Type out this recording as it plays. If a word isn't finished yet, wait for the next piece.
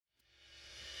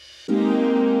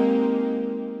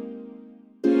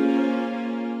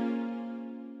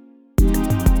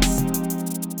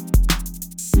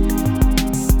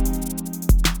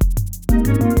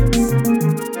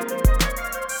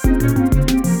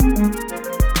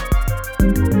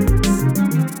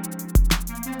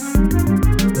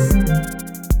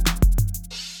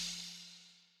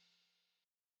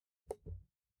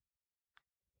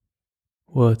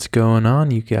What's going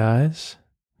on, you guys?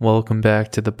 Welcome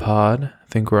back to the pod. I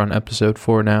think we're on episode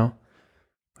 4 now,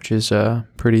 which is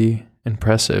pretty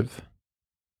impressive.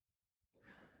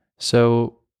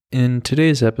 So, in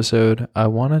today's episode, I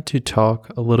wanted to talk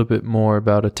a little bit more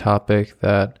about a topic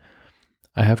that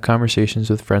I have conversations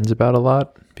with friends about a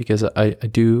lot, because I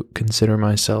do consider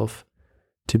myself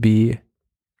to be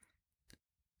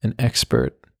an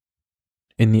expert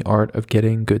in the art of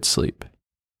getting good sleep.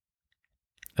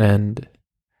 And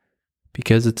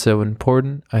because it's so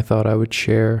important, I thought I would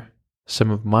share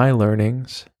some of my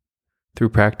learnings through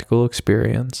practical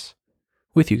experience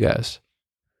with you guys.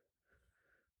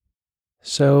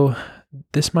 So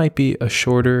this might be a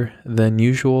shorter than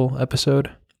usual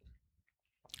episode.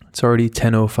 It's already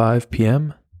 10:05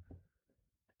 p.m.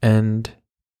 and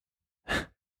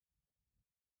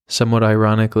somewhat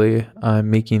ironically, I'm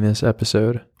making this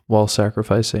episode while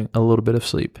sacrificing a little bit of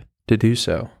sleep to do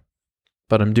so.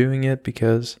 But I'm doing it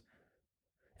because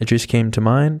it just came to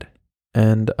mind,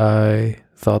 and I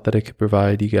thought that it could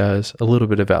provide you guys a little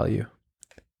bit of value.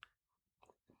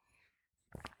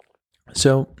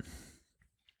 So,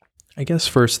 I guess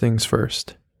first things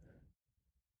first.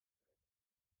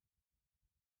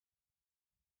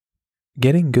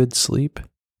 Getting good sleep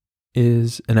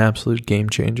is an absolute game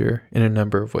changer in a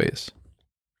number of ways.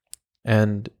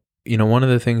 And, one of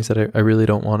the things that I really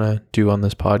don't want to do on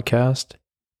this podcast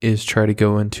is try to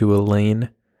go into a lane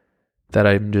that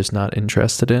I'm just not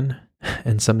interested in,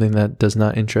 and something that does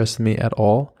not interest me at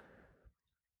all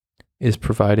is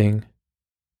providing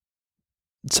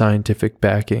scientific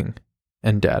backing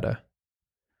and data.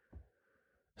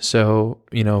 So,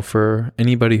 for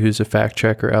anybody who's a fact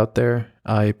checker out there,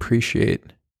 I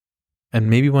appreciate, and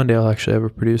maybe one day I'll actually have a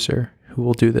producer who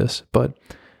will do this, but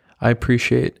I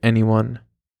appreciate anyone,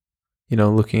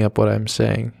 looking up what I'm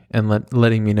saying and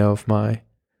letting me know if my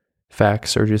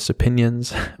facts are just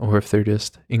opinions or if they're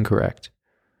just incorrect.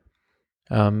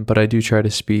 But I do try to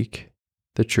speak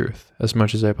the truth as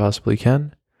much as I possibly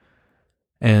can.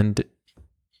 And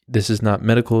this is not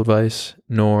medical advice,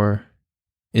 nor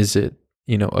is it,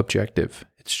 objective.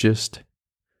 It's just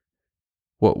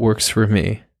what works for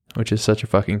me, which is such a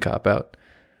fucking cop-out.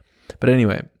 But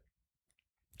anyway,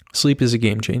 sleep is a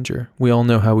game changer. We all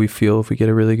know how we feel if we get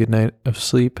a really good night of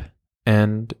sleep.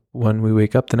 And when we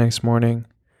wake up the next morning,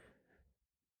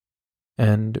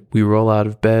 and we roll out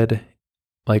of bed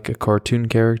like a cartoon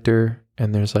character,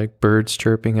 and there's like birds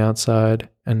chirping outside,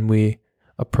 and we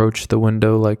approach the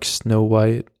window like Snow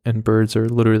White, and birds are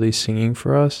literally singing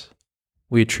for us,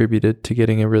 we attribute it to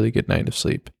getting a really good night of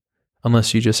sleep.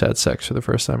 Unless you just had sex for the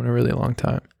first time in a really long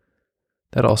time.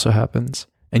 That also happens.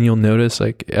 And you'll notice,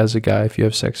 like, as a guy, if you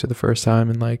have sex for the first time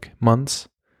in like months,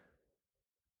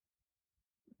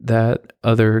 that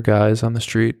other guys on the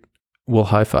street will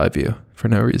high five you for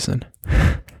no reason.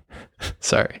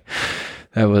 Sorry.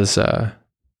 That was a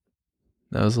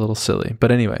little silly.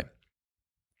 But anyway,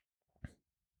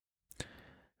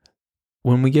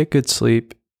 when we get good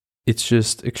sleep, it's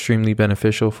just extremely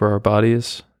beneficial for our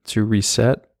bodies to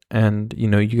reset. And,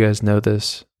 you guys know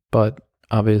this, but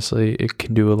obviously it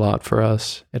can do a lot for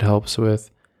us. It helps with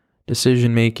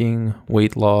decision making,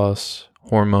 weight loss,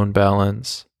 hormone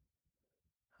balance,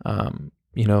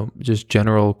 just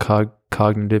general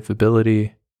cognitive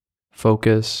ability,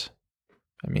 focus.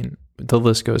 I mean, the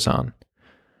list goes on.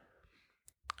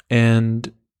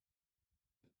 And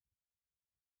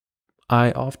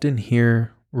I often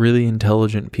hear really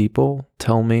intelligent people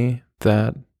tell me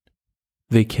that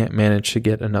they can't manage to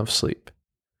get enough sleep.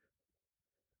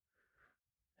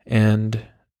 And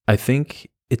I think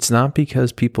it's not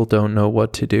because people don't know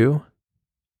what to do.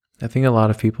 I think a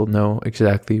lot of people know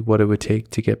exactly what it would take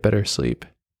to get better sleep.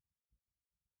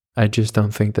 I just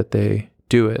don't think that they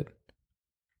do it.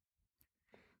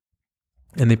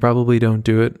 And they probably don't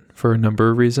do it for a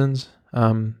number of reasons.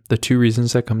 The two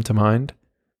reasons that come to mind,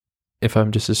 if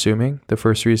I'm just assuming, the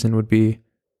first reason would be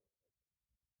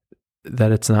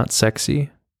that it's not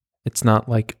sexy. It's not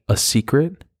like a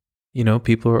secret.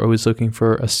 People are always looking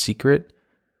for a secret.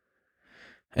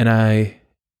 And I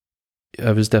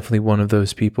was definitely one of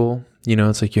those people.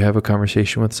 It's like you have a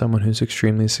conversation with someone who's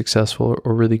extremely successful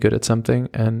or really good at something,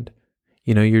 and,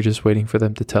 you're just waiting for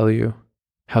them to tell you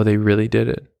how they really did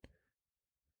it.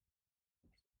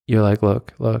 You're like,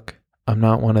 look, I'm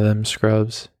not one of them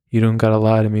scrubs. You don't gotta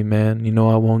lie to me, man. You know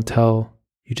I won't tell.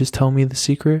 You just tell me the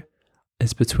secret.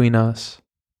 It's between us.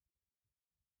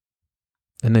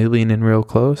 And they lean in real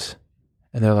close.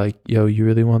 And they're like, yo, you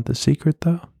really want the secret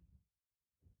though?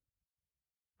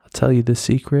 I'll tell you the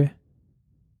secret.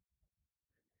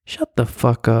 Shut the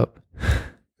fuck up.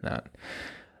 Nah.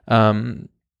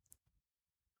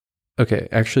 Okay,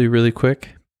 actually really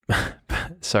quick.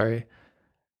 Sorry.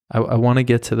 I want to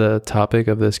get to the topic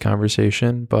of this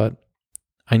conversation, but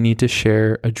I need to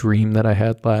share a dream that I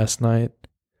had last night.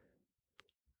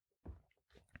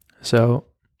 So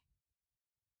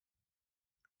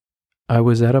I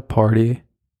was at a party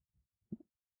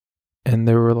and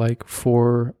there were like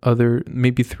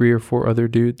maybe 3 or 4 other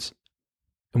dudes.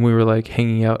 And we were like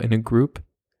hanging out in a group,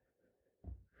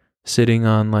 sitting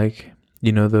on like,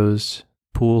 those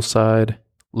poolside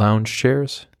lounge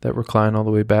chairs that recline all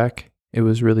the way back. It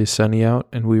was really sunny out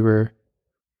and we were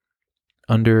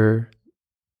under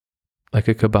like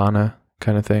a cabana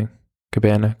kind of thing.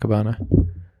 Cabana.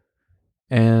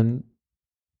 And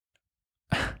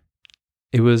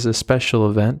it was a special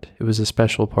event. It was a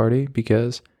special party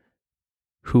because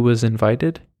who was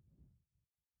invited?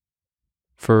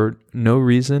 For no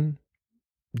reason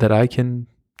that I can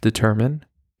determine,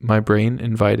 my brain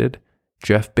invited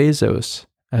Jeff Bezos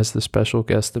as the special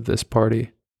guest of this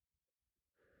party.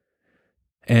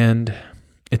 And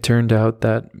it turned out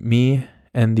that me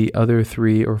and the other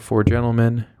 3 or 4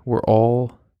 gentlemen were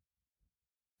all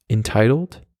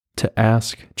entitled to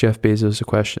ask Jeff Bezos a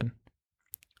question.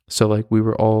 So like we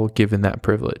were all given that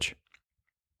privilege.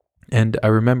 And I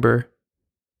remember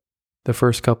the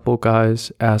first couple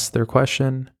guys asked their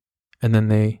question and then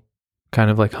they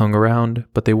kind of like hung around,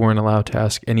 but they weren't allowed to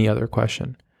ask any other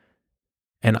question.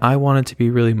 And I wanted to be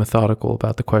really methodical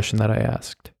about the question that I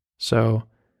asked. So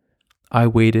I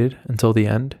waited until the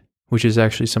end, which is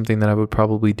actually something that I would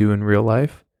probably do in real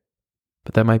life,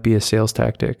 but that might be a sales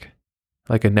tactic,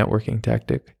 like a networking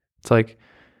tactic. It's like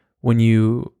when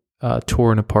you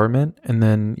tour an apartment and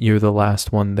then you're the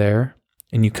last one there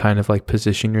and you kind of like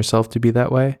position yourself to be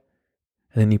that way.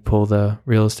 And then you pull the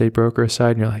real estate broker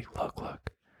aside and you're like,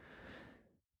 look,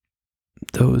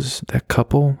 that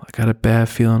couple, I got a bad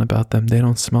feeling about them. They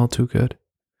don't smell too good.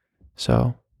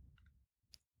 So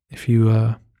if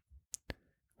you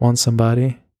want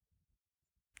somebody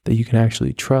that you can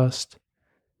actually trust,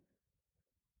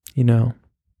 I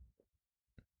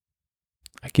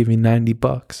give you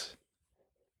 $90.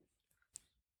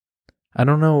 I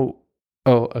don't know.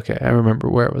 Oh, okay. I remember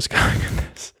where I was going with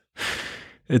this.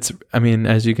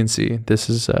 As you can see, this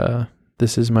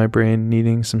is my brain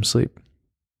needing some sleep.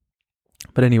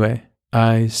 But anyway,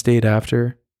 I stayed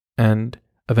after, and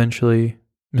eventually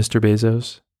Mr.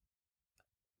 Bezos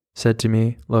said to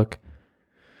me, look,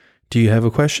 do you have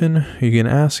a question? Are you going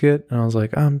to ask it? And I was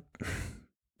like, I'm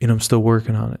still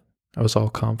working on it. I was all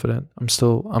confident. I'm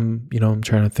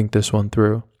trying to think this one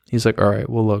through. He's like, all right,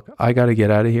 well, look, I got to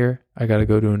get out of here. I got to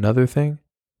go to another thing.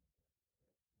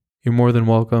 You're more than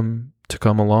welcome to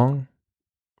come along.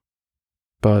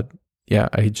 But yeah,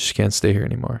 I just can't stay here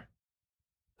anymore.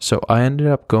 So I ended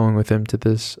up going with him to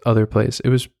this other place. It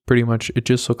was it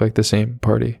just looked like the same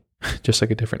party, just like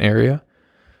a different area.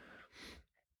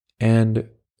 And,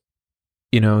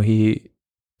 he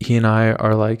and I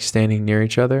are like standing near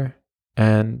each other,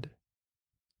 and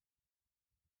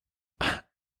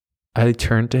I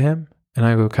turned to him and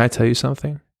I go, can I tell you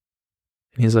something?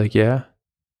 And he's like, yeah.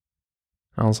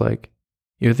 And I was like,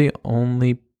 you're the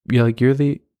only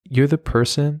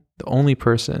person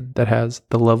that has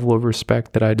the level of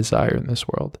respect that I desire in this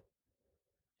world.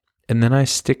 And then I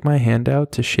stick my hand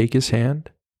out to shake his hand,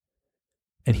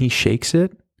 and he shakes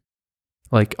it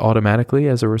like automatically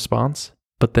as a response,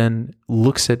 but then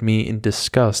looks at me in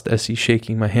disgust as he's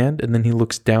shaking my hand, and then he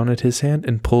looks down at his hand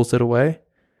and pulls it away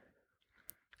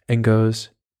and goes,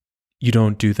 you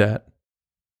don't do that.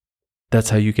 That's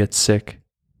how you get sick.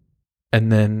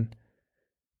 And then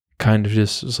kind of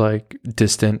just was like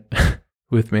distant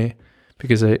with me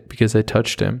because I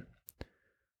touched him.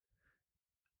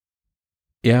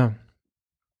 Yeah.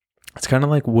 It's kind of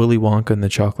like Willy Wonka and the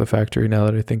Chocolate Factory now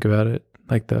that I think about it,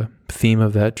 like the theme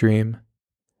of that dream.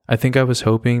 I think I was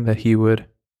hoping that he would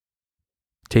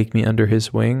take me under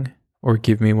his wing or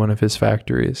give me one of his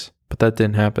factories, but that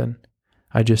didn't happen.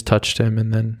 I just touched him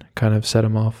and then kind of set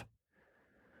him off.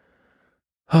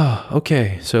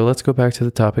 Okay, so let's go back to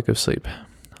the topic of sleep.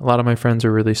 A lot of my friends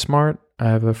are really smart. I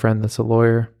have a friend that's a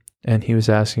lawyer, and he was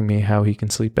asking me how he can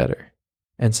sleep better.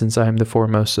 And since I'm the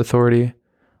foremost authority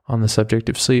on the subject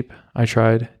of sleep, I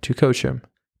tried to coach him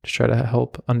to try to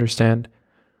help understand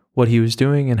what he was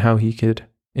doing and how he could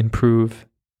improve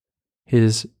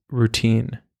his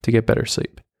routine to get better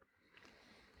sleep?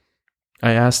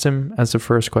 I asked him as the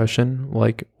first question,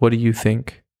 like, what do you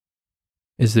think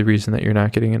is the reason that you're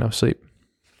not getting enough sleep?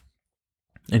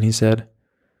 And he said,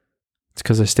 it's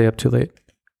because I stay up too late.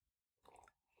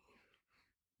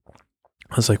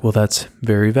 I was like, well, that's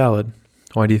very valid.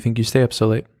 Why do you think you stay up so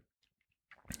late?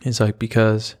 He's like,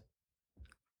 because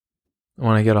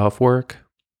when I get off work,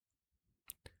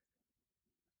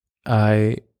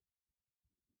 I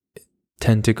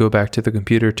tend to go back to the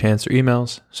computer to answer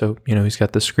emails. So, he's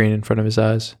got the screen in front of his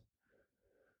eyes.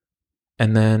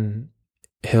 And then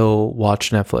he'll watch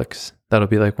Netflix. That'll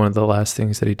be like one of the last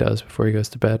things that he does before he goes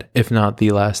to bed, if not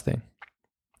the last thing.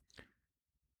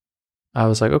 I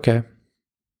was like, okay.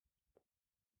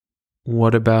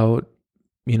 What about,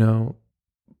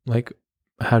 like,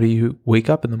 how do you wake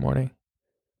up in the morning?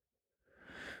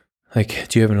 Like,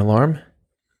 do you have an alarm?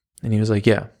 And he was like,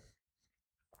 yeah.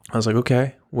 I was like,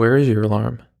 okay, where is your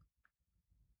alarm?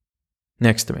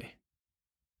 Next to me.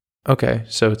 Okay,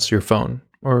 so it's your phone,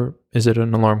 or is it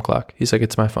an alarm clock? He's like,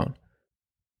 it's my phone.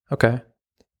 Okay.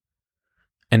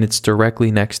 And it's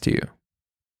directly next to you.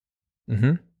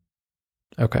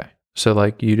 Okay. So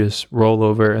like you just roll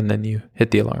over and then you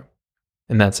hit the alarm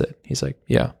and that's it. He's like,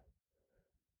 yeah.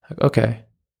 Okay.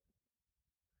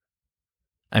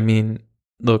 I mean,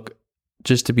 look,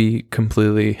 just to be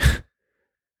completely,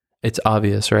 it's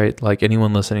obvious, right? Like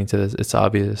anyone listening to this, it's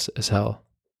obvious as hell.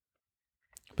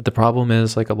 But the problem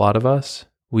is, like a lot of us,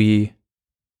 we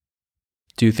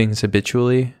do things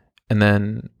habitually and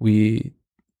then we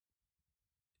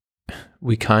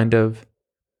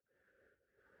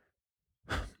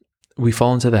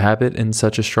fall into the habit in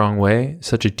such a strong way,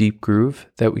 such a deep groove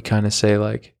that we kind of say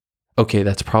like, okay,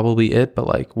 that's probably it, but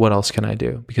like, what else can I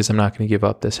do? Because I'm not going to give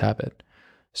up this habit.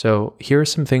 So here are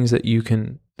some things that you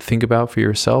can think about for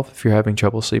yourself if you're having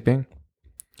trouble sleeping.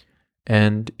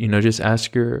 And, just I'm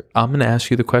going to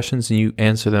ask you the questions and you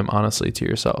answer them honestly to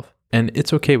yourself. And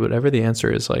it's okay, whatever the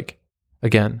answer is. Like,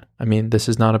 again, I mean, this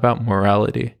is not about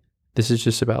morality. This is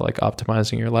just about like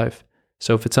optimizing your life.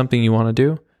 So if it's something you want to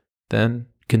do, then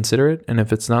consider it. And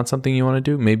if it's not something you want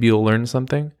to do, maybe you'll learn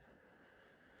something.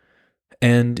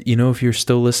 And, if you're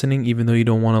still listening, even though you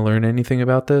don't want to learn anything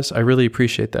about this, I really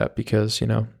appreciate that because,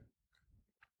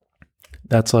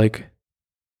 that's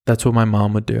what my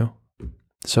mom would do.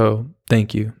 So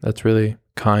thank you. That's really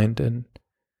kind and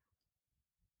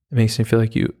it makes me feel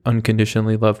like you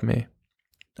unconditionally love me.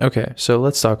 Okay, so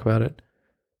let's talk about it.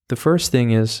 The first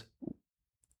thing is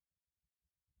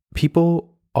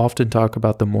people often talk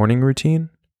about the morning routine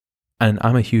and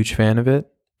I'm a huge fan of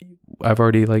it. I've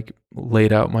already like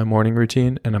laid out my morning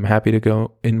routine and I'm happy to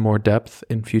go in more depth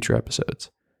in future episodes.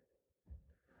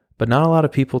 But not a lot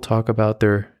of people talk about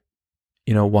their,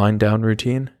 wind down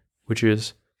routine, which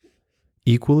is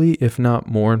equally, if not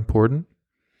more important,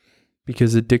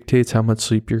 because it dictates how much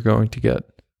sleep you're going to get.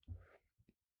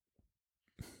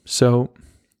 So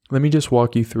let me just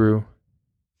walk you through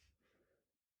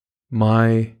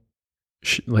my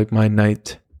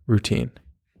night routine.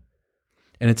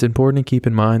 And it's important to keep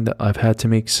in mind that I've had to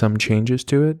make some changes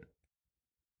to it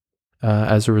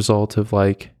as a result of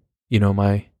my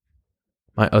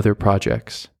other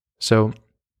projects. So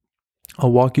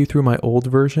I'll walk you through my old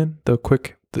version, the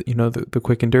quick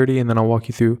and dirty, and then I'll walk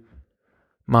you through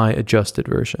my adjusted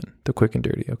version, the quick and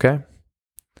dirty, okay?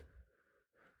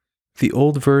 The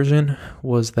old version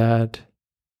was that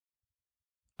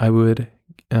I would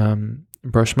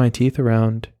brush my teeth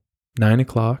around 9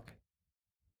 o'clock.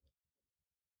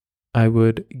 I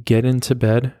would get into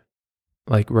bed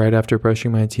like right after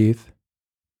brushing my teeth,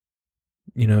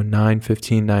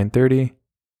 9:15, 9:30.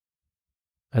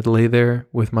 I'd lay there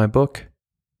with my book.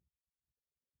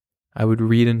 I would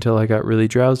read until I got really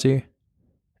drowsy.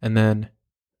 And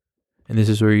this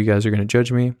is where you guys are going to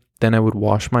judge me, then I would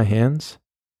wash my hands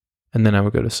and then I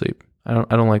would go to sleep. I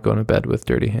don't like going to bed with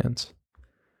dirty hands.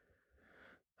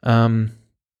 And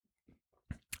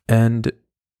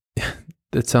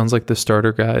it sounds like the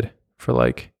starter guide for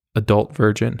like adult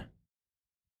virgin.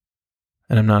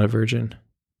 And I'm not a virgin.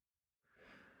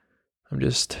 I'm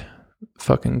just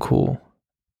fucking cool.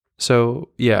 So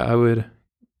yeah, I would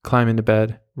climb into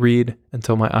bed, read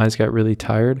until my eyes got really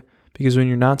tired. Because when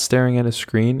you're not staring at a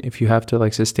screen, if you have to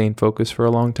like sustain focus for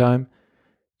a long time,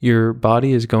 your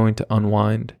body is going to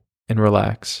unwind and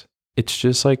relax. It's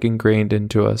just like ingrained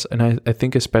into us. And I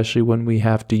think especially when we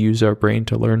have to use our brain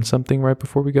to learn something right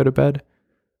before we go to bed,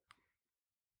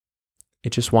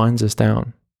 it just winds us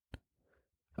down.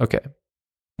 Okay.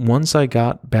 Once I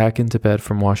got back into bed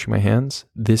from washing my hands,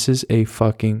 this is a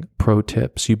fucking pro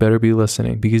tip. So you better be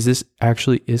listening because this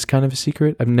actually is kind of a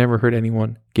secret. I've never heard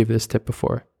anyone give this tip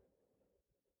before.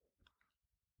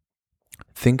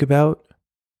 think about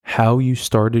how you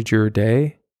started your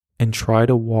day and try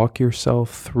to walk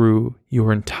yourself through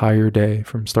your entire day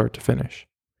from start to finish.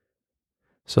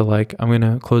 So like, I'm going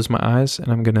to close my eyes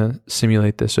and I'm going to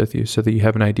simulate this with you so that you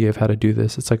have an idea of how to do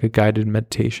this. It's like a guided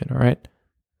meditation, all right?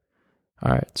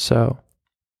 All right, so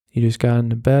you just got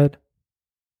into bed,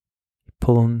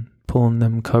 pulling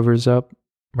them covers up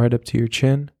right up to your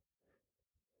chin,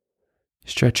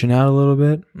 stretching out a little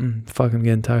bit. Fuck, I'm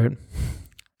getting tired.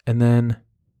 And then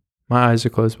my eyes are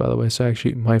closed, by the way, so I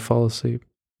actually might fall asleep.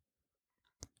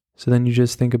 So then you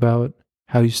just think about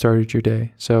how you started your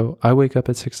day. So I wake up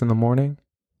at 6 a.m.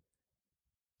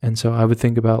 And so I would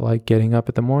think about like getting up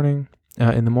in the morning.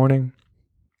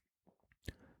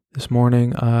 This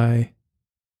morning I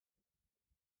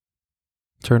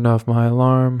turned off my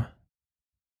alarm.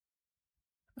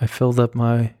 I filled up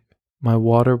my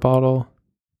water bottle.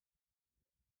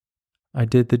 I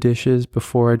did the dishes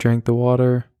before I drank the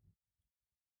water.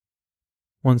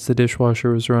 Once the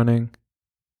dishwasher was running,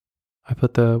 I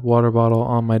put the water bottle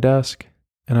on my desk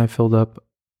and I filled up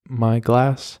my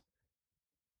glass.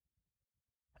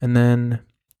 And then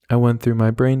I went through my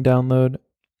brain download,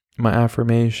 my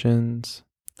affirmations,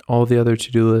 all the other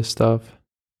to-do list stuff.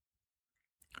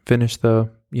 Finished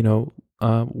the,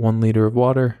 1 liter of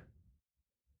water.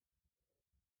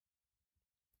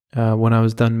 When I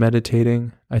was done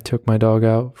meditating, I took my dog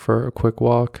out for a quick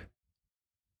walk,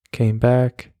 came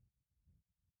back.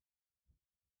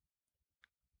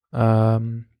 I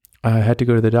had to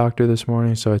go to the doctor this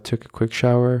morning, so I took a quick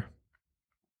shower.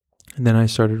 And then I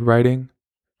started writing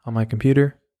on my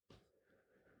computer.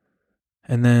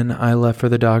 And then I left for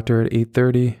the doctor at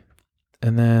 8:30.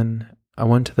 And then I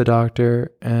went to the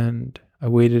doctor and I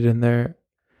waited in there.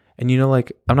 And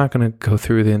I'm not going to go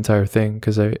through the entire thing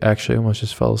because I actually almost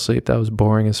just fell asleep. That was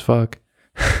boring as fuck.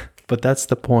 But that's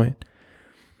the point.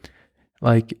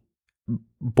 Like,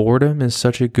 boredom is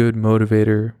such a good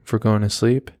motivator for going to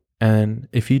sleep. And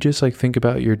if you just think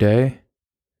about your day,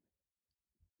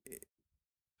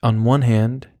 on one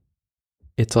hand,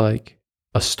 it's like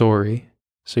a story.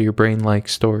 So your brain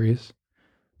likes stories.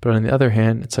 But on the other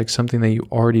hand, it's like something that you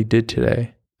already did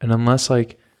today. And unless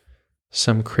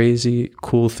some crazy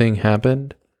cool thing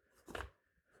happened,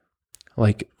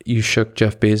 like you shook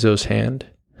Jeff Bezos' hand,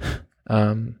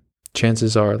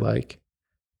 chances are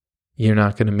you're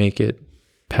not going to make it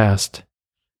past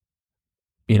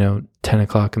 10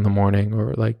 o'clock in the morning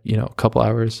or a couple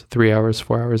hours, 3 hours,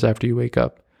 4 hours after you wake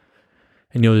up,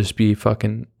 and you'll just be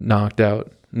fucking knocked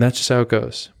out. And that's just how it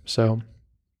goes. So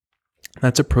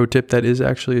that's a pro tip that is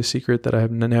actually a secret that I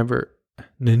have never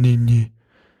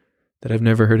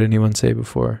heard anyone say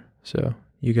before. So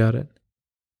you got it.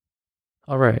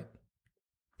 All right.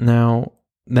 Now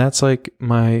that's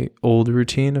my old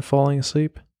routine of falling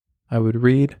asleep. I would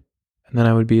read and then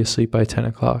I would be asleep by 10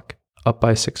 o'clock, up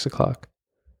by 6 o'clock.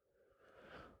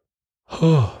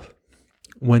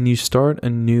 When you start a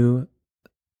new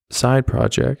side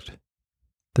project,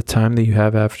 the time that you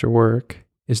have after work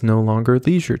is no longer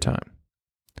leisure time.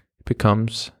 It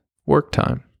becomes work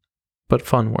time, but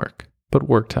fun work, but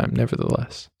work time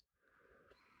nevertheless.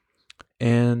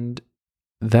 And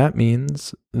that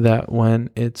means that when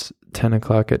it's 10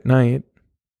 o'clock at night,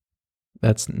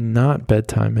 that's not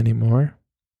bedtime anymore.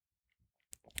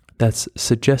 That's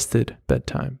suggested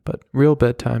bedtime, but real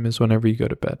bedtime is whenever you go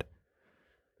to bed.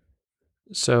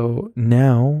 So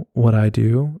now what I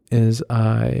do is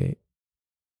I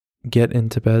get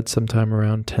into bed sometime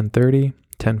around 10:30,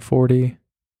 10:40,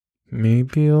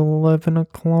 maybe 11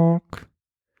 o'clock,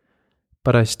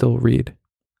 but I still read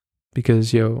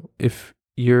because, if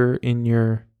you're in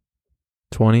your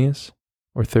 20s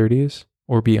or 30s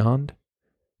or beyond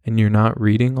and you're not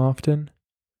reading often,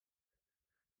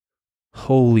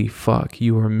 holy fuck,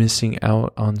 you are missing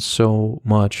out on so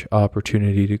much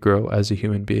opportunity to grow as a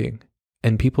human being.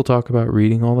 And people talk about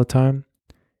reading all the time.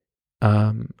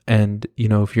 And,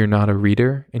 if you're not a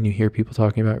reader and you hear people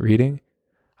talking about reading,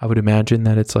 I would imagine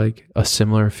that it's a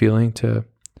similar feeling to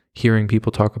hearing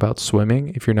people talk about swimming.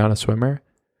 If you're not a swimmer,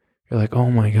 you're like, oh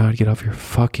my God, get off your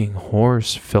fucking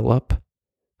horse, Philip.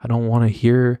 I don't want to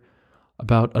hear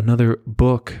about another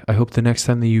book. I hope the next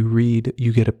time that you read,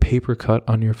 you get a paper cut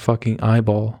on your fucking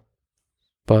eyeball.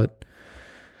 But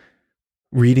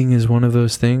reading is one of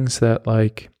those things that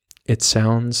it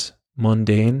sounds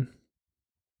mundane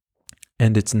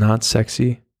and it's not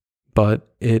sexy,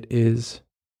 but it is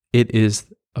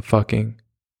a fucking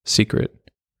secret.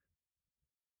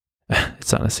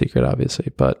 It's not a secret,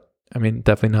 obviously, but I mean,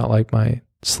 definitely not like my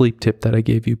sleep tip that I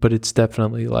gave you, but it's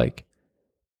definitely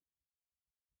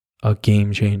a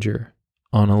game changer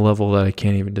on a level that I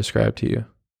can't even describe to you.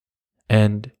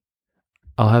 And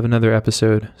I'll have another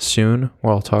episode soon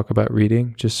where I'll talk about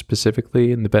reading just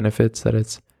specifically and the benefits that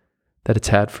it's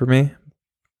had for me.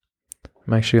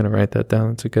 I'm actually going to write that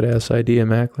down. It's a good ass idea,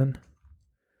 Macklin.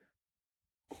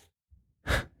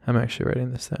 I'm actually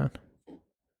writing this down.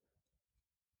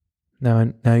 Now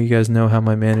you guys know how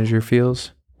my manager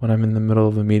feels when I'm in the middle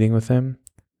of a meeting with him.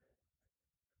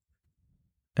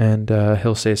 And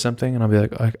he'll say something and I'll be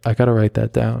like, I got to write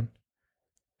that down.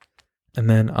 And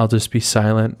then I'll just be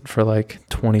silent for like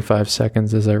 25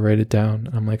 seconds as I write it down.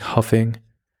 I'm like huffing.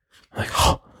 I'm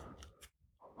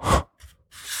like,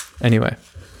 anyway.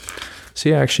 So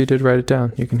yeah, I actually did write it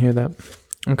down. You can hear that.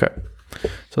 Okay. So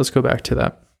let's go back to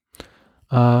that.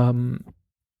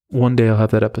 One day I'll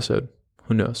have that episode.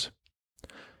 Who knows?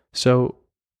 So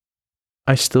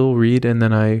I still read and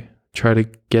then I try to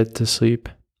get to sleep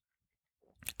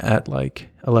at like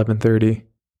 11:30,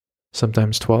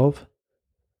 sometimes 12.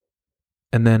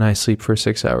 And then I sleep for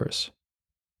 6 hours.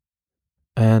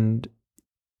 And,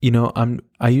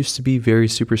 I used to be very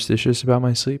superstitious about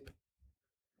my sleep.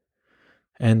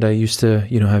 And I used to,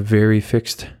 have very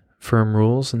fixed, firm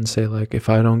rules and say like, if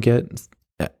I don't get,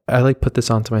 I like put this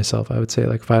onto myself. I would say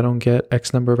like, if I don't get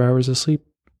X number of hours of sleep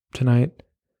tonight,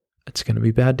 it's going to be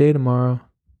a bad day tomorrow.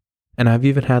 And I've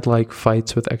even had like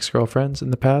fights with ex-girlfriends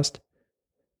in the past.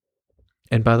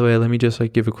 And by the way, let me just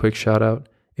like give a quick shout out.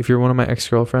 If you're one of my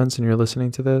ex-girlfriends and you're listening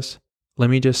to this, let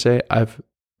me just say I've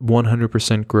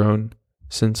 100% grown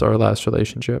since our last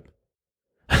relationship.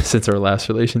 Since our last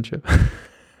relationship.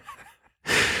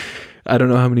 I don't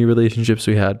know how many relationships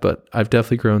we had, but I've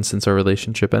definitely grown since our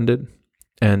relationship ended.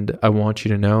 And I want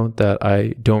you to know that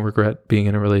I don't regret being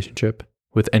in a relationship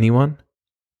with anyone.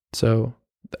 So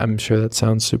I'm sure that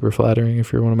sounds super flattering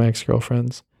if you're one of my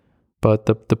ex-girlfriends. But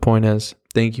the point is,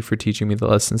 thank you for teaching me the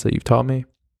lessons that you've taught me.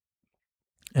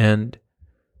 And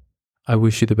I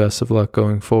wish you the best of luck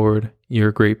going forward. You're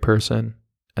a great person,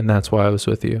 and that's why I was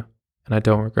with you, and I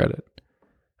don't regret it.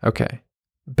 Okay,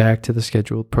 back to the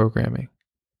scheduled programming.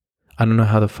 I don't know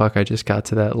how the fuck I just got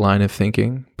to that line of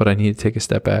thinking, but I need to take a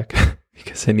step back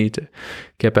because I need to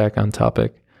get back on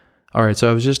topic. All right,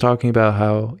 so I was just talking about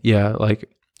how,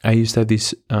 like I used to have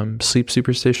these sleep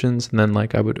superstitions, and then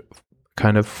like I would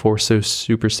kind of force those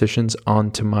superstitions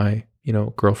onto my,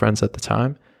 girlfriends at the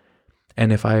time.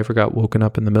 And if I ever got woken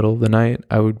up in the middle of the night,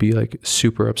 I would be like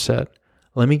super upset.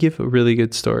 Let me give a really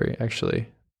good story, actually.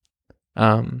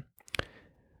 There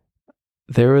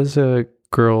was a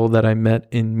girl that I met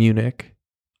in Munich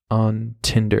on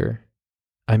Tinder.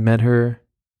 I met her,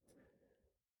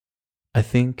 I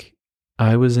think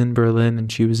I was in Berlin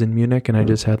and she was in Munich, and I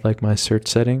just had like my search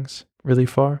settings really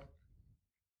far.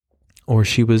 Or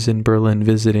she was in Berlin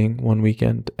visiting one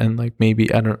weekend, and like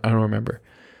maybe, I don't remember.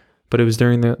 But it was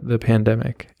during the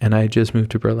pandemic, and I just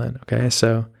moved to Berlin. Okay,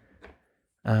 so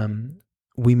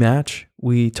we match,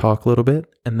 we talk a little bit,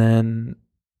 and then,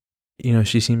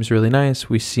 she seems really nice.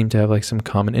 We seem to have like some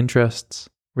common interests.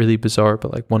 Really bizarre,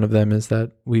 but like one of them is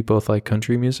that we both like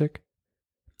country music.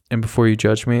 And before you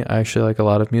judge me, I actually like a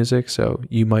lot of music. So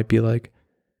you might be like,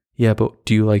 yeah, but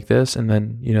do you like this? And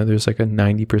then, there's like a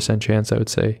 90% chance I would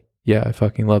say, yeah, I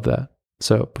fucking love that.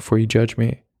 So before you judge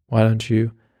me, why don't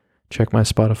you check my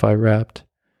Spotify Wrapped?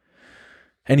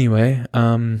 Anyway,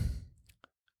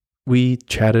 we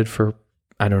chatted for,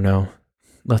 I don't know,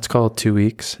 let's call it 2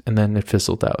 weeks, and then it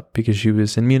fizzled out because she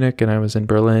was in Munich and I was in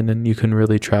Berlin, and you couldn't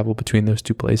really travel between those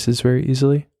two places very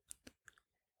easily.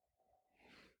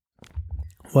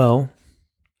 Well,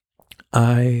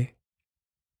 we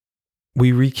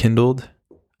rekindled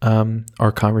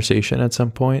our conversation at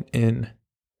some point in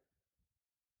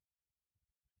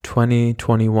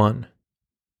 2021.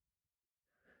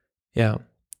 Yeah.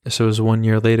 So it was 1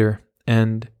 year later,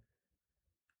 and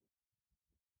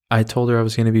I told her I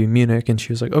was going to be in Munich, and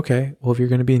she was like, okay, well, if you're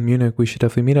going to be in Munich, we should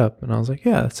definitely meet up. And I was like,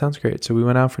 yeah, that sounds great. So we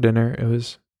went out for dinner. It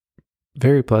was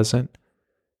very pleasant.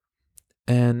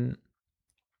 And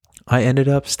I ended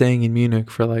up staying in Munich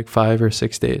for like 5 or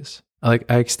 6 days. I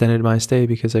extended my stay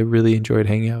because I really enjoyed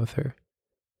hanging out with her.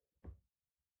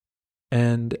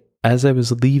 And as I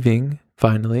was leaving,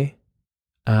 finally,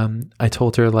 I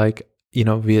told her like,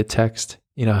 via text,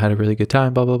 I had a really good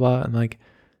time, blah, blah, blah. And like,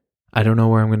 I don't know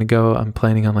where I'm going to go. I'm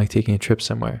planning on like taking a trip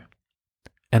somewhere.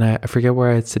 And I forget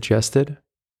where I had suggested.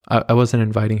 I wasn't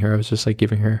inviting her. I was just like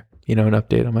giving her, an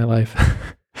update on my life.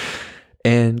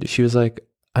 And she was like,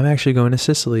 I'm actually going to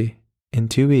Sicily in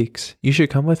 2 weeks. You should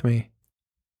come with me.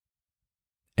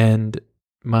 And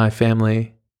my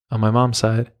family on my mom's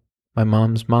side, my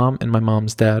mom's mom and my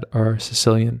mom's dad are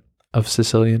Sicilian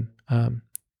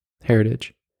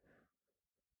heritage.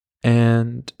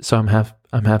 And so I'm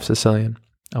half Sicilian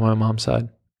on my mom's side.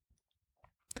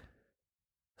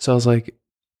 So I was like,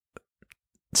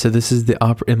 so this is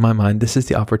in my mind, this is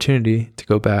the opportunity to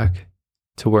go back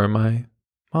to where my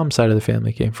mom's side of the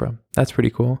family came from. That's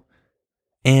pretty cool.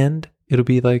 And it'll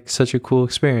be like such a cool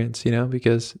experience,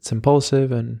 because it's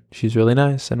impulsive and she's really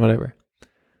nice and whatever.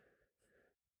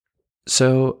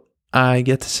 So I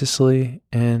get to Sicily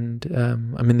and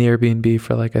I'm in the Airbnb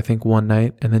for like, I think 1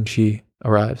 night, and then she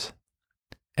arrives.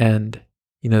 And,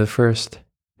 the first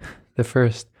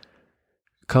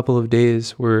couple of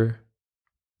days were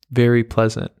very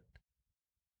pleasant.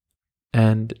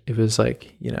 And it was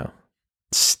like,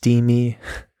 steamy.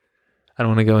 I don't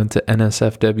want to go into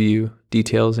NSFW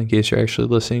details in case you're actually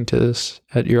listening to this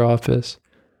at your office.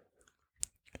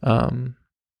 But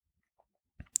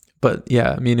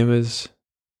yeah, it was,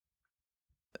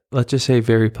 let's just say,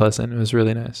 very pleasant. It was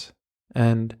really nice.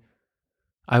 And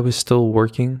I was still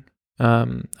working.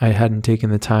 I hadn't taken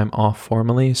the time off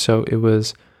formally. So it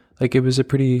was a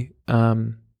pretty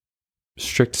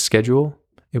strict schedule.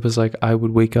 It was like I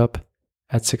would wake up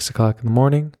at 6 o'clock in the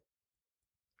morning.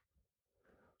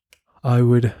 I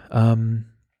would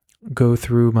go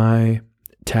through my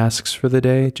tasks for the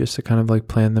day just to kind of like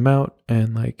plan them out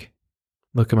and like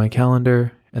look at my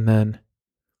calendar, and then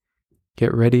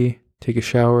get ready, take a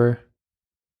shower,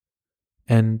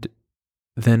 and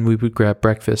then we would grab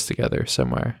breakfast together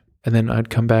somewhere. And then I'd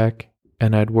come back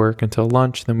and I'd work until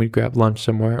lunch. Then we'd grab lunch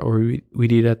somewhere, or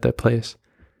we'd eat at that place.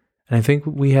 And I think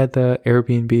we had the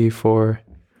Airbnb for,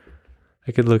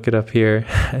 I could look it up here.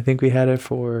 I think we had it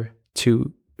for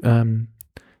 1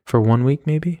 week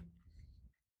maybe.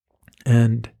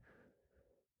 And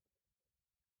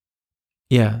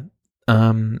yeah,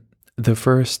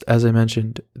 as I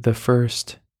mentioned, the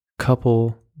first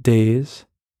couple days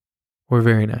were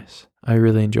very nice. I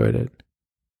really enjoyed it.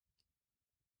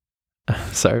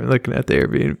 Sorry, I'm looking at the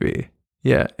Airbnb.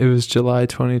 Yeah, it was July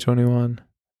 2021.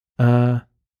 It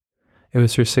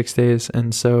was for 6 days.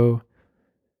 And so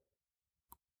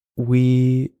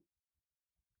I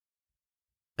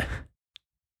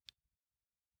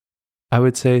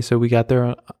would say, so we got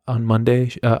there on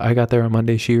Monday. I got there on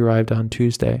Monday. She arrived on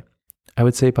Tuesday. I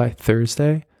would say by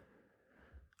Thursday,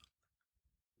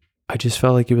 I just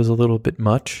felt like it was a little bit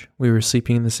much. We were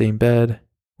sleeping in the same bed.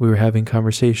 We were having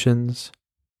conversations.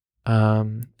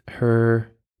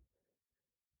 Her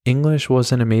English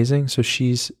wasn't amazing. So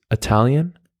she's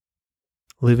Italian,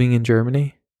 living in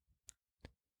Germany.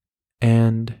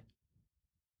 And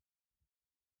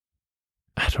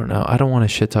I don't know. I don't want to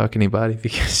shit talk anybody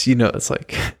because, it's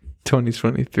like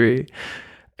 2023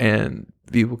 and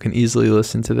people can easily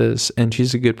listen to this, and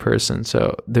she's a good person.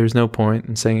 So there's no point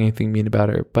in saying anything mean about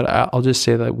her, but I'll just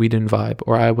say that we didn't vibe,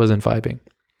 or I wasn't vibing.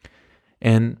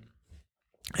 And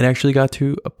it actually got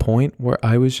to a point where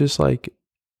I was just like,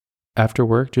 after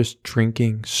work, just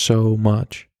drinking so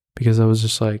much because I was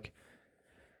just like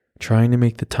trying to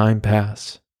make the time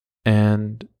pass.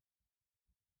 And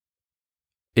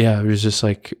yeah, it was just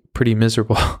like pretty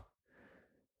miserable.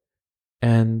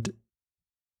 And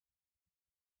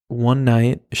one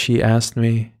night she asked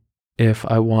me if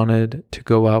I wanted to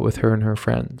go out with her and her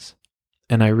friends,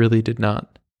 and I really did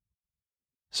not.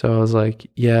 So I was like,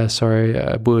 yeah, sorry,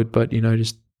 I would, but I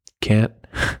just can't.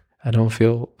 I don't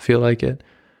feel like it.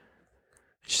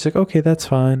 She's like, okay, that's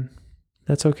fine.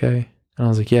 That's okay. And I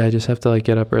was like, yeah, I just have to like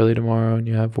get up early tomorrow and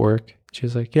you have work. She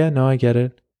was like, yeah, no, I get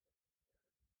it.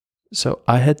 So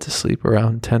I had to sleep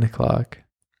around 10 o'clock.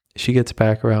 She gets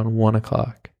back around 1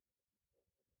 o'clock.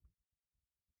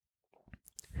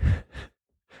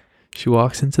 She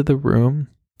walks into the room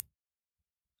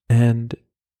and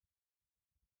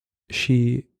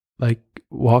she like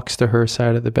walks to her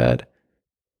side of the bed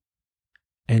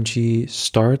and she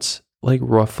starts like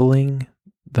ruffling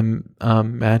the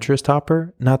mattress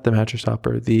topper, not the mattress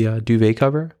topper, the duvet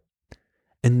cover.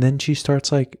 And then she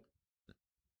starts like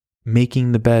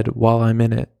making the bed while I'm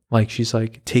in it. Like she's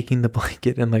like taking the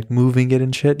blanket and like moving it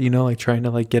and shit, like trying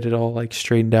to like get it all like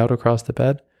straightened out across the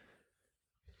bed.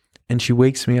 And she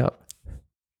wakes me up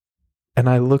and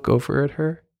I look over at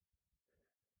her.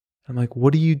 I'm like,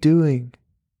 what are you doing?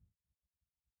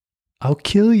 I'll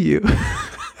kill you.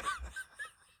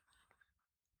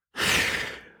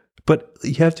 But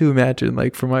you have to imagine,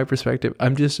 like from my perspective,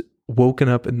 I'm just woken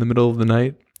up in the middle of the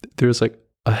night. There's like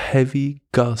a heavy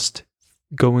gust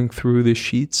going through the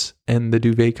sheets and the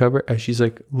duvet cover as she's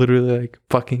like literally like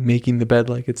fucking making the bed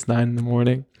like it's 9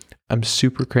 a.m. I'm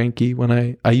super cranky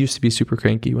I used to be super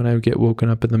cranky when I would get woken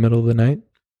up in the middle of the night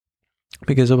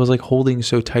because I was like holding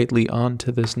so tightly on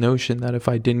to this notion that if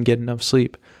I didn't get enough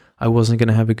sleep, I wasn't going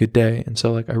to have a good day. And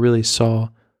so like I really saw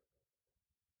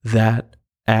that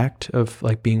act of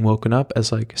like being woken up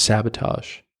as like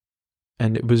sabotage.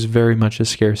 And it was very much a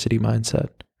scarcity mindset.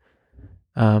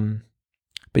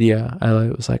 But yeah, I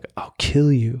was like, I'll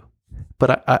kill you.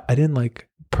 But I didn't like,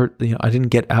 I didn't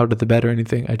get out of the bed or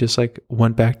anything. I just like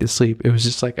went back to sleep. It was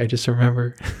just like, I just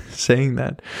remember saying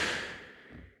that.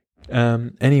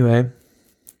 Anyway,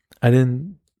 I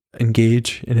didn't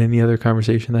engage in any other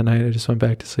conversation that night. I just went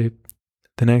back to sleep.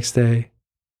 The next day,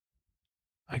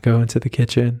 I go into the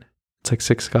kitchen. It's like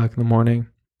 6 o'clock in the morning.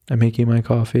 I'm making my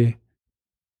coffee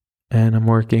and I'm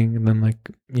working. And then like,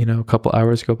 a couple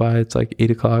hours go by. It's like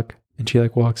 8 o'clock and she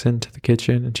like walks into the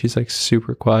kitchen and she's like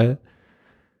super quiet.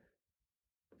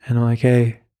 And I'm like,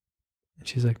 hey. And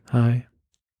she's like, hi.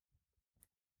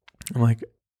 I'm like,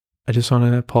 I just want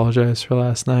to apologize for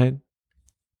last night. And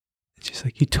she's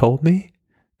like, you told me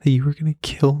that you were going to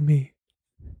kill me.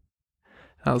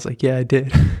 I was like, yeah, I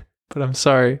did, but I'm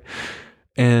sorry.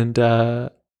 And I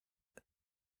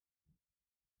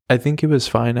think it was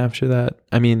fine after that.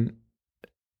 I mean,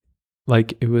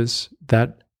 like it was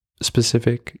that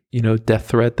specific, death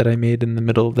threat that I made in the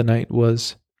middle of the night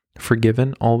was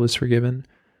forgiven. All was forgiven.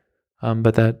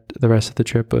 But that the rest of the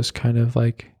trip was kind of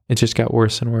like, it just got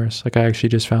worse and worse. Like I actually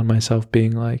just found myself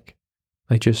being like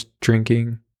just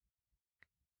drinking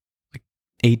like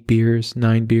 8 beers,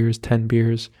 9 beers, 10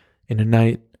 beers in a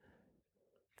night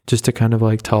just to kind of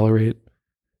like tolerate.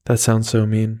 That sounds so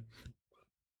mean.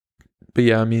 But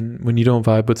yeah, I mean, when you don't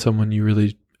vibe with someone,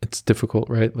 it's difficult,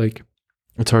 right? Like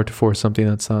it's hard to force something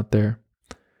that's not there.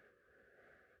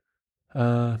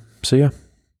 So yeah,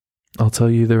 I'll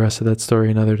tell you the rest of that story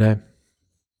another day.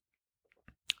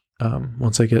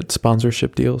 Once I get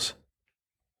sponsorship deals.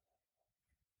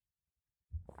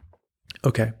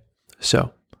 Okay,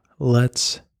 so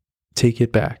let's take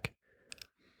it back.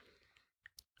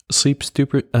 Sleep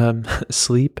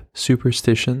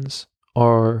superstitions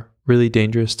are really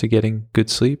dangerous to getting good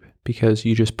sleep because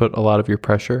you just put a lot of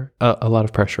pressure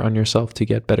on yourself to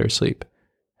get better sleep.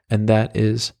 And that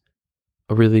is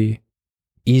a really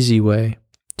easy way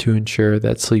to ensure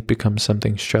that sleep becomes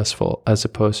something stressful as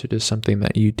opposed to just something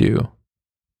that you do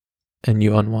and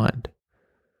you unwind.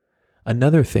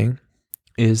 Another thing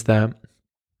is that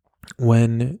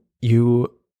when you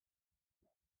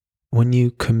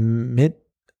commit,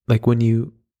 like when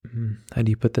you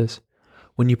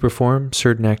perform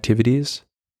certain activities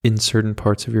in certain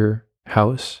parts of your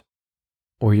house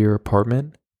or your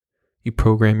apartment, you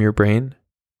program your brain,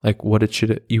 like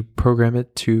you program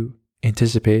it to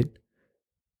anticipate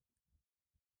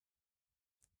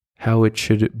how it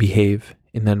should behave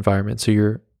in that environment. So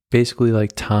you're basically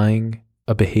like tying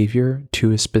a behavior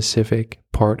to a specific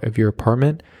part of your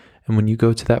apartment. And when you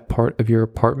go to that part of your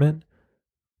apartment,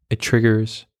 it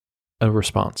triggers a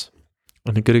response.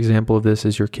 And a good example of this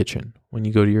is your kitchen. When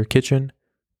you go to your kitchen,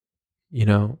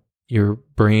 your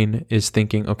brain is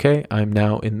thinking, okay, I'm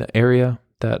now in the area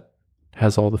that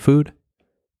has all the food.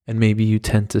 And maybe you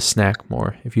tend to snack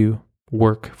more if you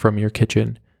work from your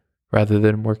kitchen rather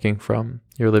than working from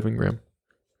your living room.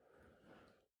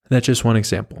 That's just one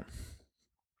example.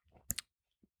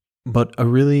 But a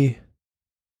really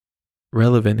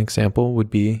relevant example would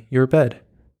be your bed.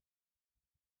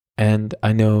 And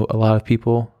I know a lot of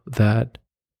people that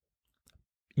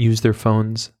use their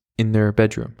phones in their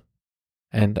bedroom.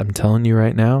 And I'm telling you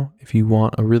right now, if you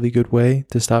want a really good way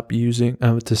to stop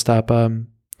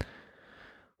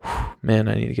man,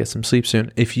 I need to get some sleep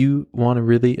soon. If you want a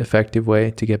really effective way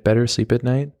to get better sleep at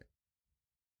night,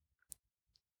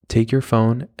 take your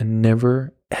phone and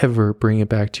never, ever bring it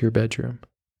back to your bedroom.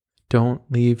 Don't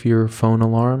leave your phone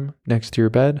alarm next to your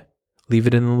bed. Leave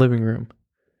it in the living room.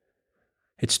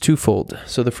 It's twofold.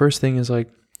 So the first thing is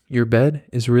like your bed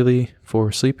is really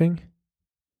for sleeping,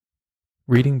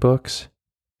 reading books,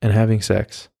 and having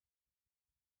sex.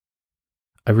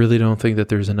 I really don't think that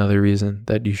there's another reason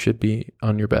that you should be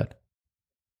on your bed.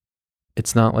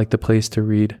 It's not like the place to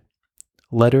read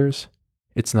letters.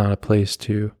 It's not a place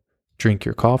to drink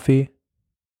your coffee.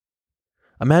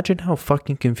 Imagine how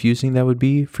fucking confusing that would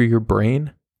be for your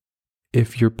brain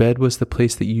if your bed was the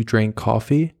place that you drank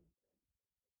coffee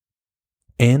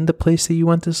and the place that you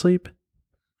went to sleep.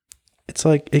 It's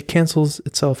like it cancels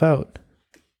itself out.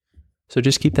 So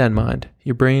just keep that in mind.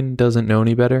 Your brain doesn't know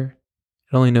any better.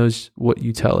 It only knows what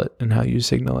you tell it and how you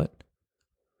signal it.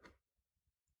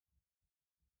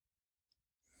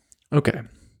 Okay.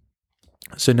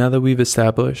 So now that we've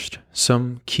established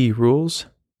some key rules,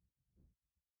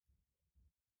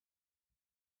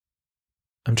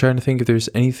 I'm trying to think if there's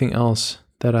anything else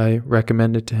that I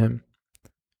recommended to him.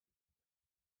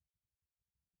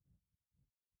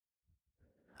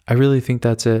 I really think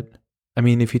that's it. I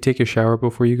mean, if you take a shower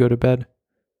before you go to bed,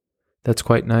 that's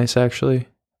quite nice actually.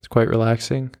 It's quite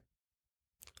relaxing.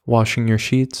 washing your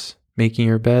sheets, making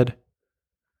your bed,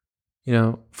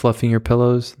 fluffing your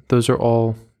pillows. Those are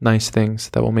all nice things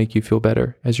that will make you feel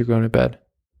better as you're going to bed.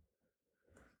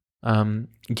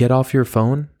 Get off your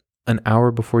phone an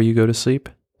hour before you go to sleep.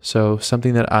 So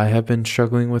something that I have been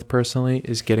struggling with personally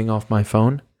is getting off my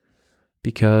phone,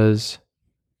 because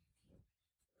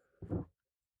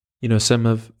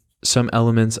some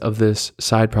elements of this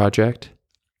side project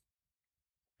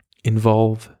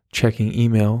involve checking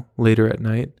email later at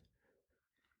night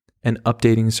and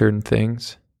updating certain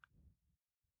things.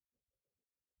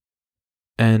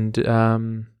 And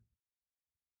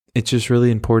it's just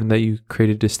really important that you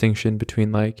create a distinction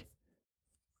between like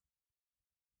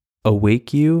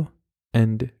awake you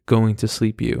and going to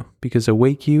sleep you, because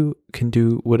awake you can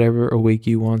do whatever awake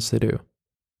you wants to do.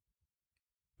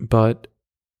 But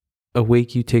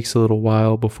awake you takes a little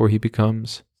while before he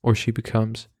becomes or she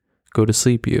becomes go to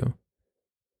sleep you.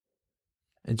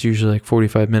 It's usually like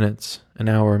 45 minutes, an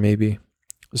hour maybe.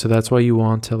 So that's why you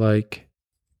want to like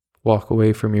walk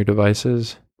away from your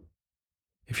devices.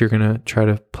 If you're going to try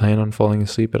to plan on falling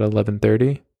asleep at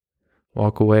 11:30,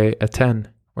 walk away at 10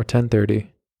 or 10:30.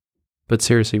 But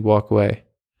seriously, walk away.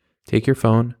 Take your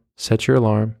phone, set your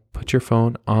alarm, put your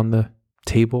phone on the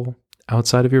table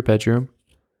outside of your bedroom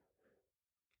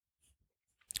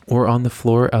or on the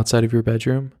floor outside of your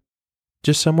bedroom.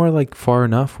 Just somewhere like far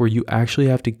enough where you actually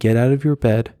have to get out of your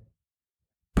bed,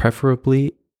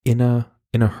 preferably in a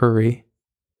hurry,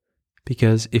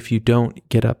 because if you don't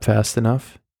get up fast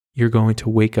enough, you're going to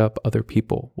wake up other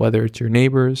people, whether it's your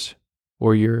neighbors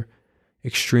or your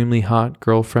extremely hot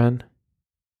girlfriend,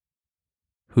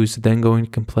 who's then going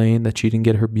to complain that she didn't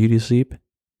get her beauty sleep.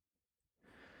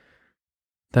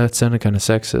 That sounded kind of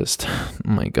sexist.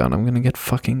 Oh my God, I'm going to get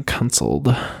fucking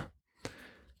canceled.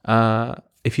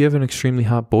 If you have an extremely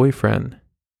hot boyfriend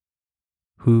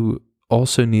who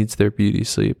also needs their beauty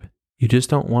sleep, you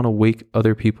just don't want to wake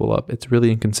other people up. It's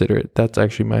really inconsiderate. That's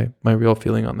actually my real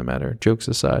feeling on the matter, jokes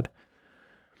aside.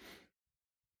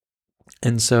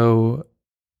 And so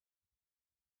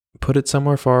put it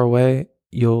somewhere far away.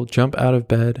 You'll jump out of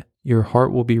bed. Your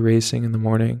heart will be racing in the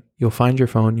morning. You'll find your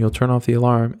phone. You'll turn off the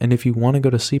alarm. And if you want to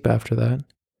go to sleep after that,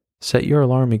 set your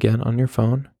alarm again on your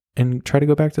phone and try to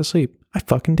go back to sleep. I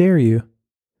fucking dare you.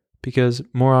 Because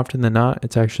more often than not,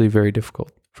 it's actually very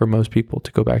difficult for most people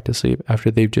to go back to sleep after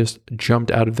they've just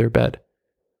jumped out of their bed.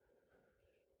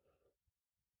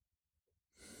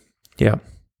 Yeah.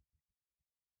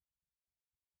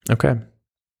 Okay.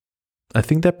 I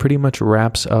think that pretty much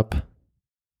wraps up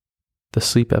the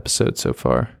sleep episode so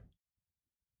far.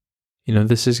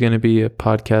 This is going to be a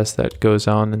podcast that goes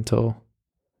on until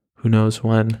who knows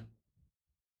when.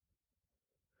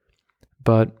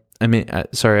 But I mean,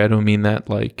 sorry, I don't mean that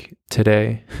like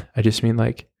today. I just mean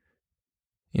like,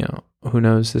 who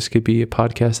knows? This could be a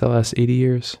podcast that lasts 80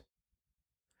 years.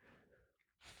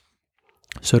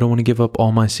 So I don't want to give up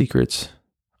all my secrets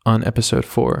on episode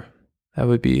 4. That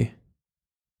would be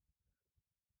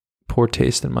poor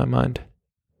taste in my mind.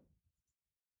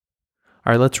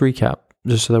 All right, let's recap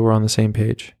just so that we're on the same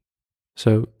page.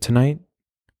 So tonight,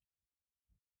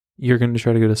 you're going to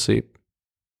try to go to sleep.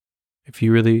 If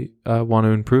you really want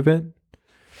to improve it,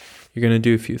 you're going to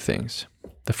do a few things.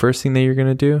 The first thing that you're going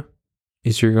to do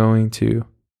is you're going to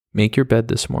make your bed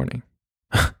this morning.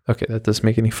 Okay, that doesn't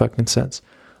make any fucking sense.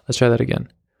 Let's try that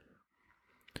again.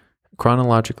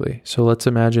 Chronologically. So let's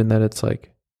imagine that it's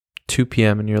like 2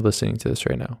 p.m. and you're listening to this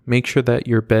right now. Make sure that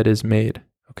your bed is made,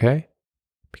 okay?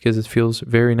 Because it feels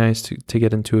very nice to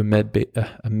get into a med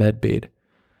bed.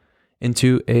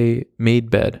 Into a made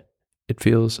bed. It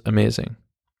feels amazing.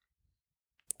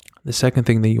 The second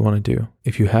thing that you want to do,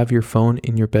 if you have your phone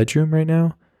in your bedroom right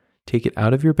now, take it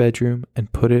out of your bedroom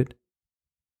and put it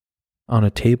on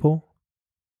a table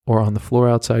or on the floor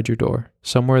outside your door,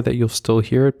 somewhere that you'll still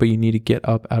hear it, but you need to get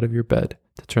up out of your bed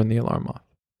to turn the alarm off.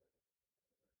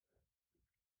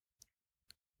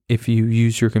 If you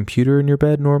use your computer in your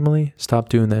bed normally, stop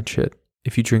doing that shit.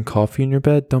 If you drink coffee in your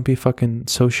bed, don't be a fucking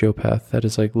sociopath. That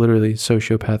is like literally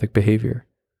sociopathic behavior.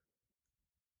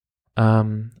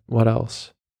 What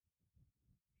else?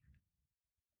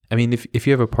 I mean, if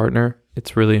you have a partner,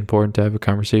 it's really important to have a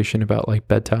conversation about like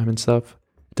bedtime and stuff.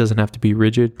 It doesn't have to be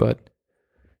rigid, but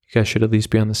you guys should at least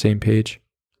be on the same page.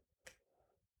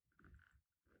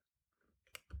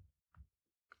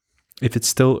 If it's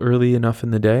still early enough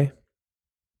in the day,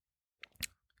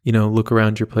 look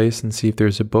around your place and see if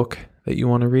there's a book that you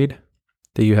want to read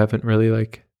that you haven't really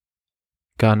like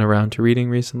gotten around to reading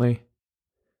recently.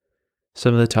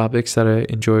 Some of the topics that I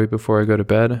enjoy before I go to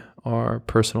bed are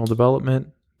personal development,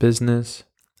 business,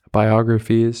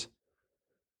 biographies,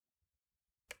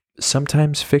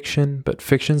 sometimes fiction, but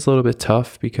fiction's a little bit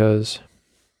tough because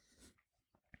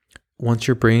once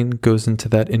your brain goes into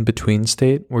that in-between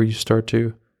state where you start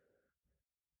to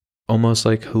almost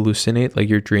like hallucinate, like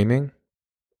you're dreaming,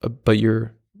 but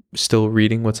you're still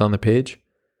reading what's on the page,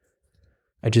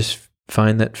 I just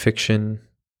find that fiction,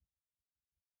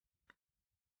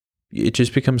 it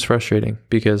just becomes frustrating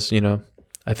because,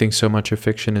 I think so much of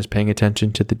fiction is paying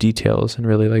attention to the details and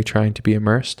really like trying to be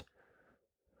immersed.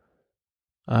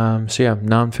 So yeah,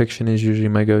 nonfiction is usually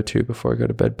my go-to before I go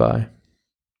to bed by.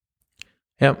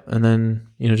 Yep. And then,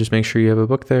 just make sure you have a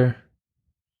book there.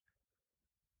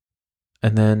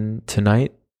 And then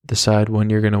tonight, decide when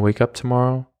you're going to wake up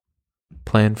tomorrow.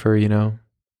 Plan for,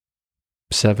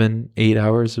 7-8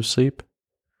 hours of sleep.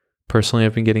 Personally,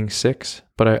 I've been getting 6,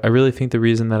 but I really think the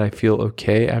reason that I feel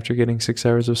okay after getting 6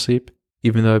 hours of sleep,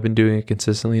 even though I've been doing it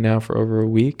consistently now for over a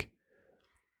week,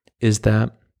 is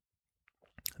that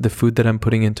the food that I'm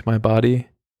putting into my body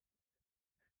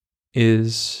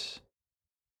is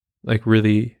like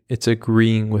really, it's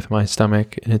agreeing with my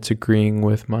stomach and it's agreeing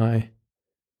with my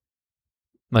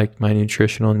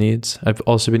nutritional needs. I've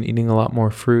also been eating a lot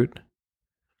more fruit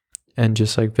and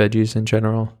just like veggies in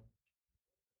general.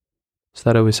 So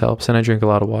that always helps. And I drink a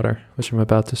lot of water, which I'm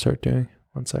about to start doing.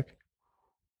 One sec.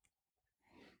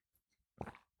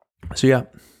 So yeah,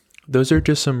 those are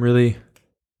just some really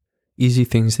easy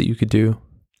things that you could do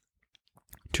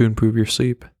to improve your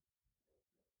sleep.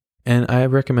 And I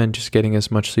recommend just getting as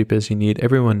much sleep as you need.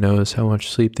 Everyone knows how much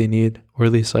sleep they need, or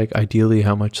at least like ideally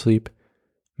how much sleep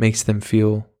makes them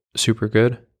feel super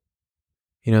good.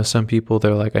 Some people,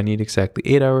 they're like, I need exactly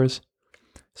 8 hours.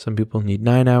 Some people need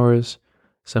 9 hours.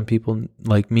 Some people,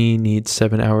 like me, need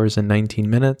 7 hours and 19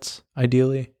 minutes,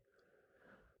 ideally.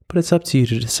 But it's up to you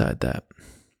to decide that.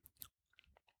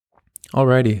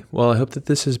 Alrighty, well, I hope that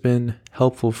this has been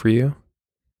helpful for you.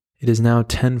 It is now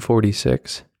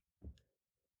 10:46.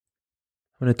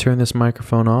 I'm going to turn this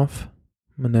microphone off.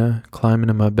 I'm going to climb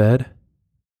into my bed.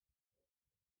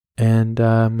 And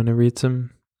I'm going to read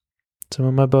some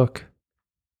of my book.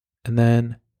 And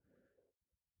then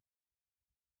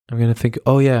I'm going to think,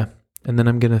 and then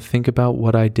I'm going to think about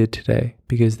what I did today,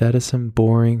 because that is some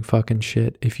boring fucking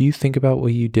shit. If you think about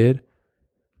what you did,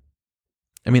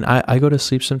 I go to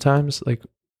sleep sometimes,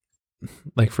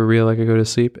 like for real, like I go to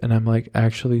sleep and I'm like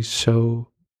actually so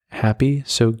happy,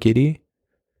 so giddy,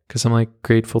 because I'm like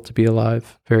grateful to be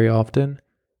alive very often.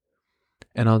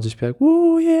 And I'll just be like,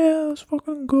 whoa, yeah, let's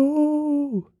fucking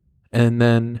go. And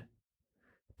then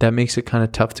that makes it kind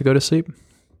of tough to go to sleep.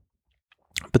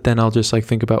 But then I'll just like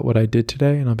think about what I did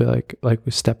today and I'll be like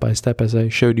step by step as I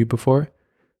showed you before.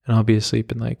 And I'll be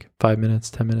asleep in like 5 minutes,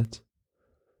 10 minutes.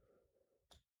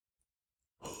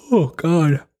 Oh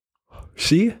God.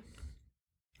 See?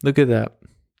 Look at that.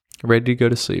 Ready to go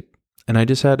to sleep. And I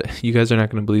just had, you guys are not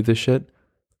going to believe this shit.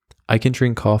 I can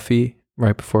drink coffee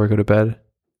right before I go to bed.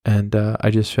 And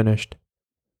I just finished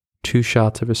 2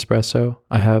 shots of espresso.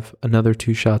 I have another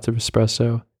 2 shots of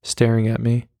espresso staring at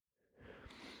me.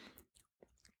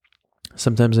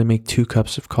 Sometimes I make 2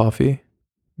 cups of coffee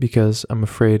because I'm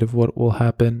afraid of what will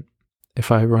happen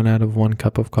if I run out of 1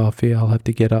 cup of coffee. I'll have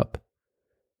to get up.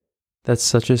 That's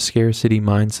such a scarcity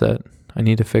mindset. I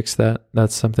need to fix that.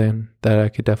 That's something that I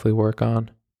could definitely work on.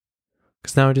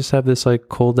 Because now I just have this like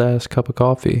cold ass cup of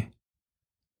coffee.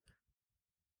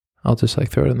 I'll just like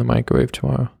throw it in the microwave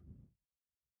tomorrow.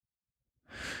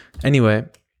 Anyway,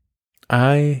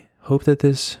 I hope that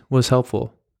this was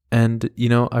helpful. And,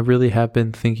 I really have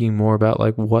been thinking more about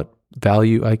like what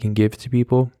value I can give to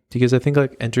people, because I think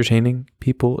like entertaining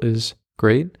people is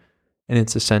great and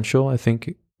it's essential. I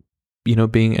think,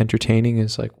 being entertaining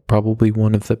is like probably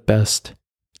one of the best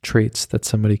traits that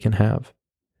somebody can have.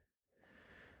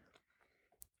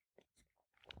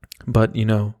 But,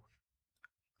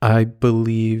 I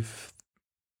believe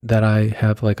that I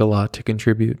have like a lot to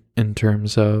contribute in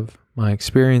terms of my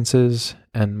experiences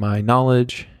and my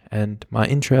knowledge and my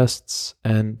interests.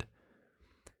 And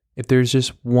if there's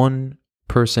just one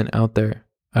person out there,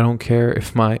 I don't care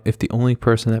if the only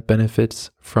person that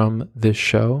benefits from this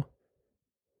show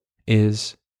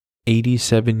is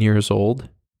 87 years old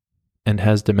and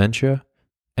has dementia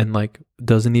and like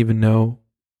doesn't even know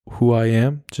who I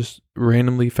am, just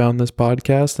randomly found this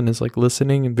podcast and is like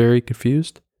listening and very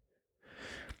confused,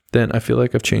 then I feel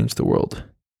like I've changed the world.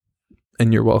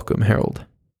 And you're welcome, Harold.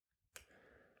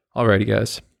 Alrighty,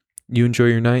 guys. You enjoy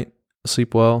your night,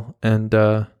 sleep well, and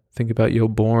think about your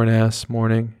boring ass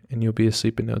morning, and you'll be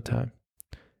asleep in no time.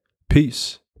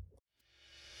 Peace.